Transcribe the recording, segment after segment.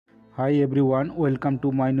Hi everyone, welcome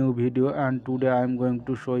to my new video, and today I am going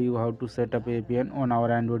to show you how to set up APN on our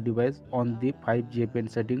Android device on the 5G APN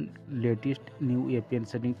setting, latest new APN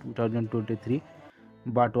setting 2023,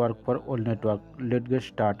 but work for all network. Let's get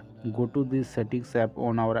start. Go to the settings app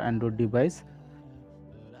on our Android device.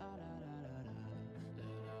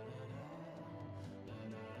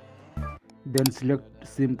 Then select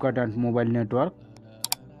SIM card and mobile network.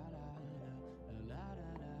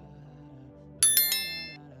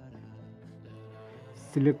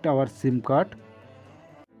 Select our SIM card.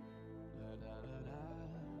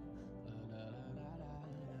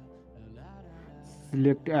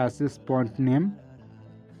 Select access point name.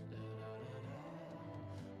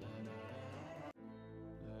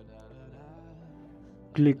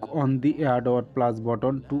 Click on the add or plus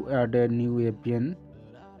button to add a new APN.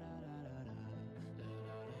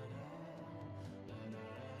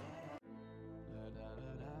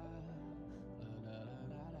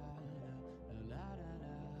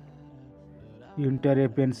 Enter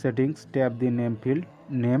APN settings, tap the name field,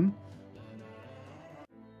 name.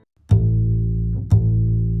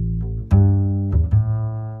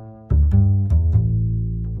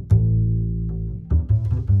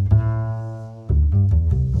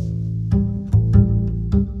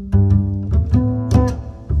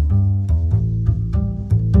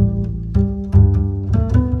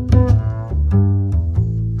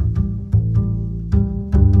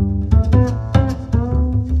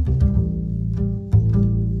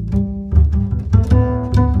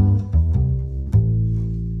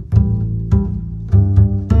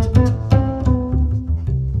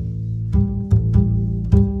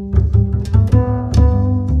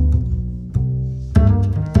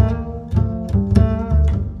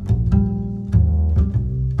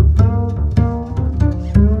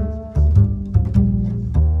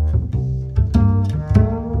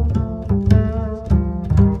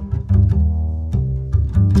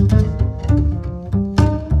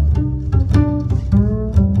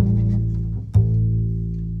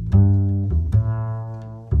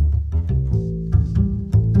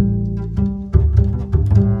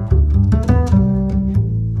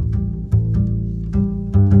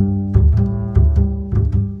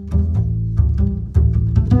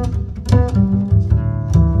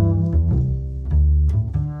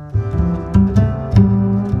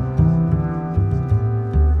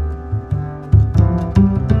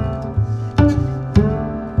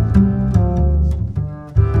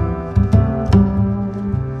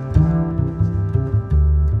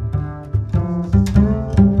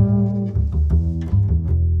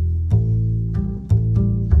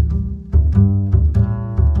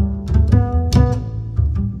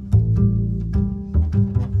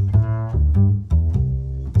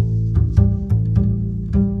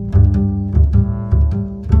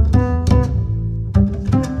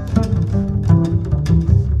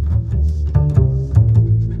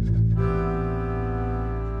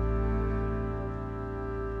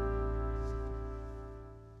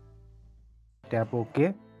 Tap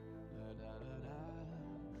OK.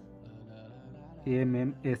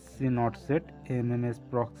 MMSC not set, MMS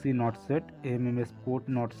proxy not set, MMS port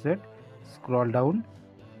not set. Scroll down.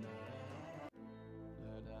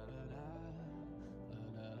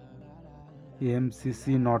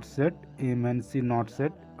 MCC not set, MNC not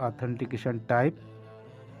set. Authentication type.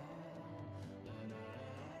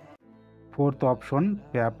 Fourth option,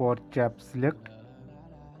 PAP or CHAP select.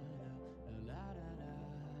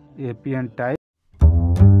 APN type.